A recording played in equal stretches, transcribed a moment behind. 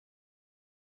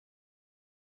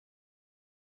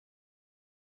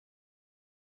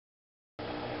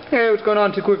Hey, what's going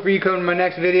on? 2cwik4u coming to my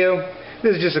next video.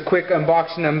 This is just a quick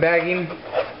unboxing, unbagging.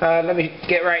 Let me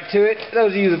get right to it.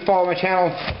 Those of you that follow my channel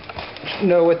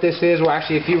know what this is. Well,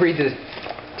 actually, if you read the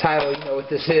title, you know what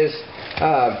this is.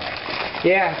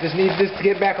 Yeah, just need this to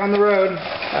get back on the road.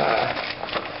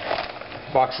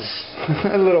 Box is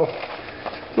a little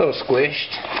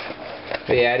squished.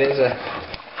 But yeah, it is a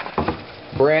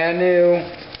brand new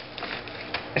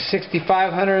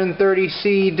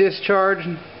 6530C discharge,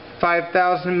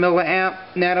 5000 milliamp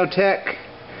nano-tech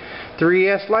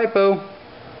 3S lipo.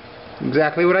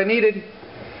 Exactly what I needed.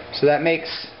 So that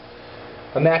makes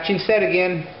a matching set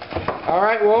again.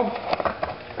 Alright, well,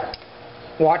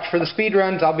 watch for the speed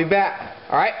runs. I'll be back.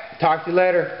 Alright, talk to you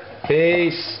later.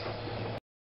 Peace.